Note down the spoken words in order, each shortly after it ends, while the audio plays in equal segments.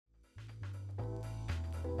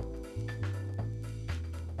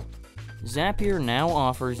Zapier now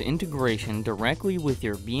offers integration directly with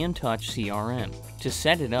your BNTouch CRM. To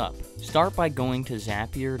set it up, start by going to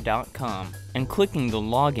Zapier.com and clicking the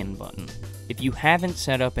Login button. If you haven't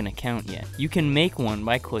set up an account yet, you can make one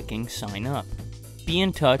by clicking Sign Up.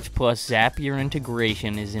 BNTouch plus Zapier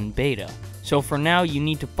integration is in beta, so for now you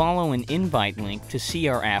need to follow an invite link to see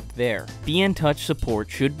our app there. BNTouch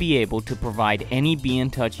support should be able to provide any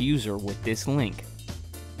BNTouch user with this link.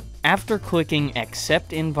 After clicking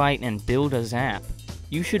Accept Invite and Build a Zap,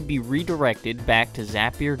 you should be redirected back to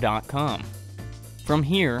Zapier.com. From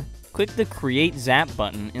here, click the Create Zap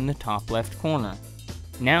button in the top left corner.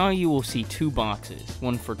 Now you will see two boxes,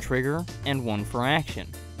 one for trigger and one for action.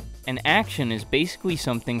 An action is basically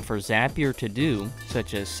something for Zapier to do,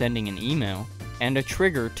 such as sending an email, and a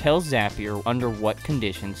trigger tells Zapier under what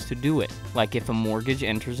conditions to do it, like if a mortgage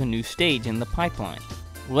enters a new stage in the pipeline.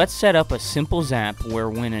 Let's set up a simple Zap where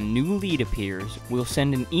when a new lead appears, we'll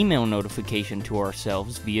send an email notification to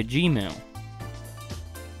ourselves via Gmail.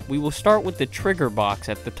 We will start with the trigger box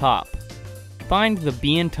at the top. Find the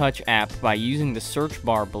BNTouch app by using the search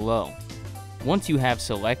bar below. Once you have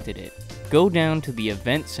selected it, go down to the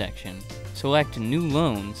Event section, select New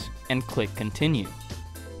Loans, and click Continue.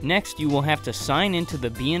 Next, you will have to sign into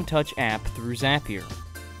the BNTouch app through Zapier.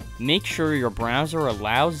 Make sure your browser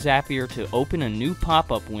allows Zapier to open a new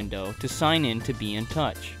pop-up window to sign in to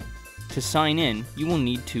BNTouch. To sign in, you will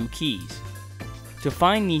need two keys. To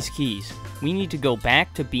find these keys, we need to go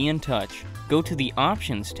back to BNTouch, go to the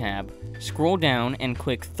Options tab, scroll down and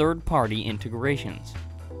click Third Party Integrations.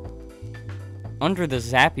 Under the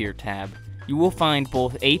Zapier tab, you will find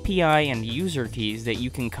both API and user keys that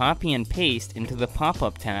you can copy and paste into the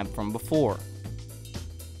pop-up tab from before.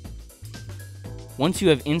 Once you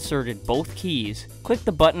have inserted both keys, click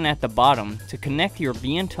the button at the bottom to connect your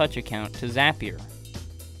BNTouch account to Zapier.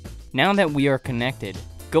 Now that we are connected,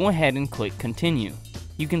 go ahead and click Continue.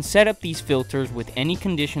 You can set up these filters with any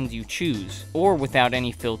conditions you choose, or without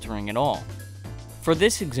any filtering at all. For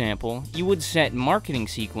this example, you would set marketing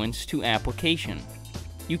sequence to application.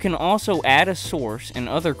 You can also add a source and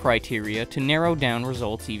other criteria to narrow down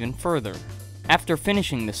results even further. After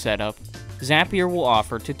finishing the setup, Zapier will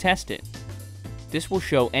offer to test it. This will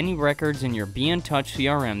show any records in your BNTouch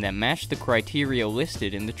CRM that match the criteria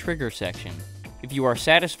listed in the trigger section. If you are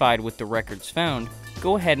satisfied with the records found,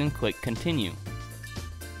 go ahead and click Continue.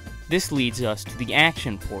 This leads us to the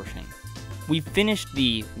action portion. We've finished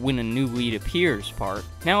the When a New Lead Appears part.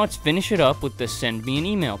 Now let's finish it up with the Send Me an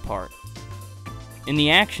Email part. In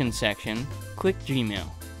the Action section, click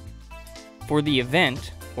Gmail. For the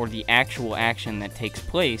event, or the actual action that takes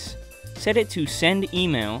place, set it to Send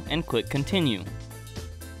Email and click Continue.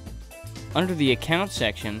 Under the Account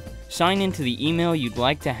section, sign into the email you'd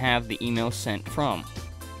like to have the email sent from.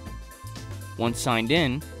 Once signed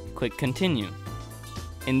in, click Continue.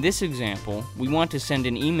 In this example, we want to send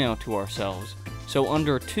an email to ourselves, so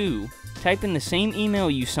under To, type in the same email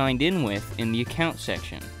you signed in with in the Account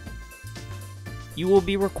section. You will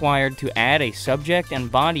be required to add a subject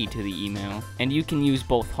and body to the email, and you can use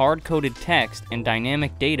both hard-coded text and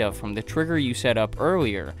dynamic data from the trigger you set up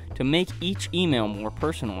earlier to make each email more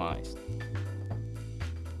personalized.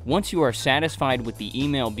 Once you are satisfied with the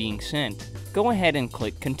email being sent, go ahead and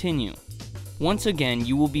click Continue. Once again,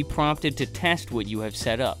 you will be prompted to test what you have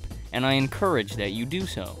set up, and I encourage that you do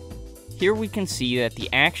so. Here we can see that the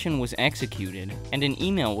action was executed and an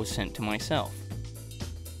email was sent to myself.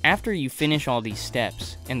 After you finish all these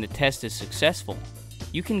steps and the test is successful,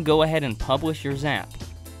 you can go ahead and publish your Zap.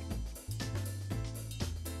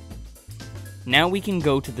 Now we can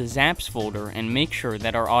go to the Zaps folder and make sure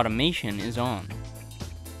that our automation is on.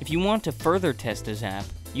 If you want to further test a Zap,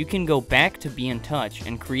 you can go back to BNTouch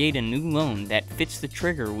and create a new loan that fits the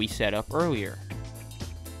trigger we set up earlier.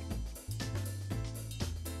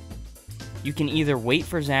 You can either wait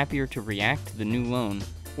for Zapier to react to the new loan,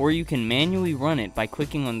 or you can manually run it by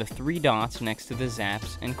clicking on the three dots next to the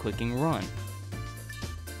Zaps and clicking Run.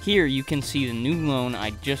 Here you can see the new loan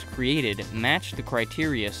I just created matched the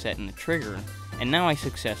criteria set in the trigger, and now I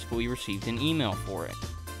successfully received an email for it.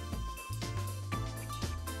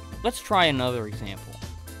 Let's try another example.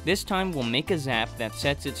 This time we'll make a Zap that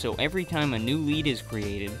sets it so every time a new lead is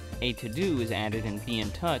created, a to-do is added in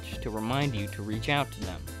BNTouch to remind you to reach out to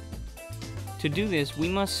them. To do this, we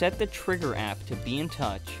must set the trigger app to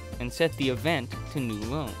BNTouch and set the event to New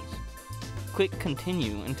Loans. Click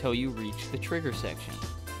Continue until you reach the trigger section.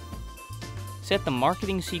 Set the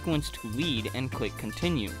marketing sequence to lead and click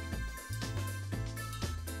Continue.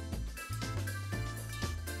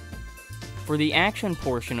 For the action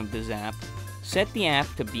portion of the Zap, set the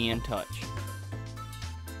app to BNTouch.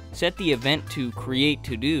 Set the event to Create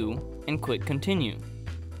To Do and click Continue.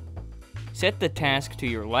 Set the task to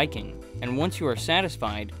your liking, and once you are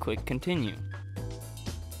satisfied, click Continue.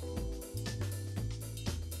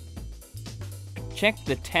 Check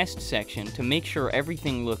the Test section to make sure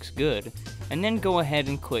everything looks good, and then go ahead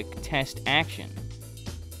and click Test Action.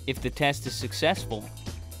 If the test is successful,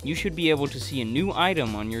 you should be able to see a new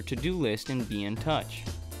item on your to-do list in BNTouch.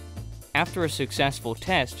 After a successful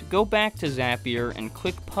test, go back to Zapier and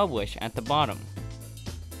click Publish at the bottom.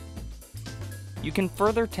 You can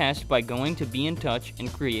further test by going to BNTouch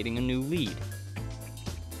and creating a new lead.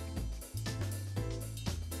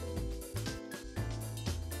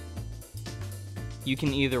 You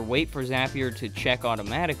can either wait for Zapier to check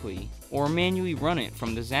automatically, or manually run it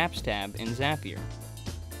from the Zaps tab in Zapier.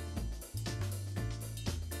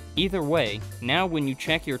 Either way, now when you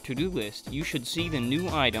check your to-do list, you should see the new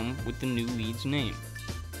item with the new lead's name.